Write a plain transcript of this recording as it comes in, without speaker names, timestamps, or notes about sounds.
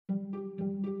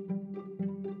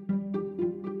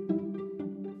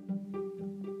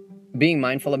Being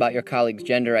mindful about your colleagues'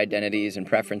 gender identities and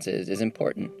preferences is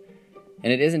important,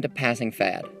 and it isn't a passing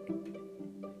fad.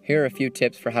 Here are a few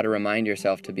tips for how to remind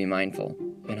yourself to be mindful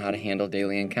and how to handle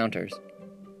daily encounters.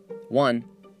 1.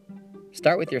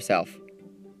 Start with yourself.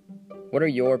 What are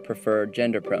your preferred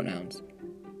gender pronouns?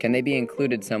 Can they be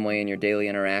included some way in your daily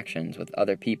interactions with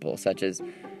other people, such as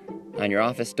on your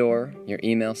office door, your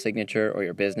email signature, or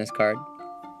your business card?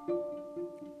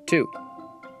 2.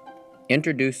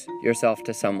 Introduce yourself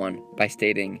to someone by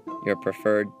stating your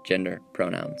preferred gender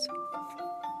pronouns.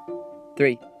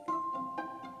 3.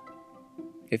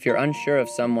 If you're unsure of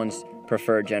someone's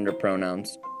preferred gender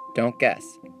pronouns, don't guess.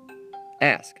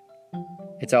 Ask.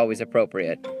 It's always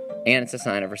appropriate, and it's a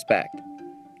sign of respect.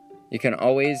 You can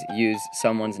always use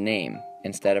someone's name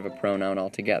instead of a pronoun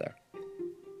altogether.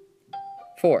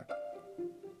 4.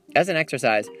 As an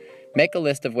exercise, make a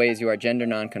list of ways you are gender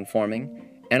nonconforming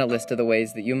and a list of the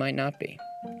ways that you might not be.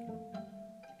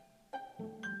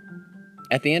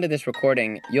 At the end of this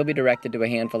recording, you'll be directed to a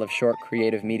handful of short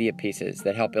creative media pieces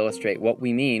that help illustrate what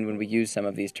we mean when we use some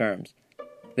of these terms.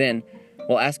 Then,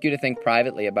 we'll ask you to think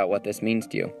privately about what this means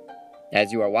to you.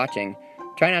 As you are watching,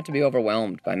 try not to be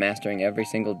overwhelmed by mastering every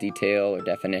single detail or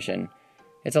definition.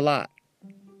 It's a lot.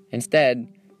 Instead,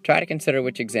 try to consider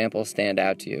which examples stand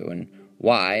out to you and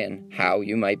why and how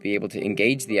you might be able to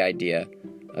engage the idea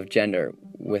of gender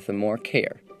with more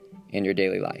care in your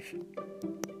daily life.